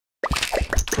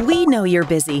We know you're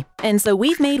busy, and so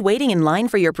we've made waiting in line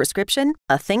for your prescription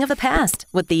a thing of the past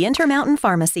with the Intermountain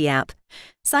Pharmacy App.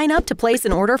 Sign up to place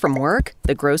an order from work,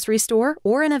 the grocery store,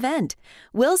 or an event.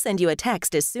 We'll send you a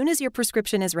text as soon as your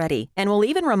prescription is ready, and we'll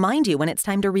even remind you when it's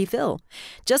time to refill.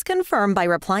 Just confirm by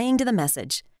replying to the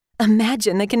message.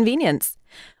 Imagine the convenience.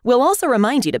 We'll also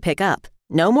remind you to pick up.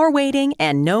 No more waiting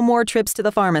and no more trips to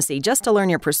the pharmacy just to learn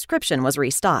your prescription was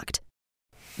restocked.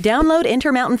 Download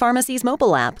Intermountain Pharmacy's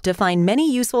mobile app to find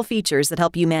many useful features that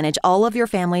help you manage all of your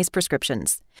family's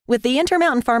prescriptions. With the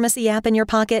Intermountain Pharmacy app in your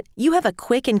pocket, you have a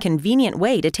quick and convenient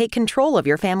way to take control of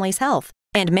your family's health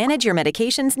and manage your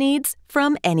medications needs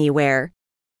from anywhere.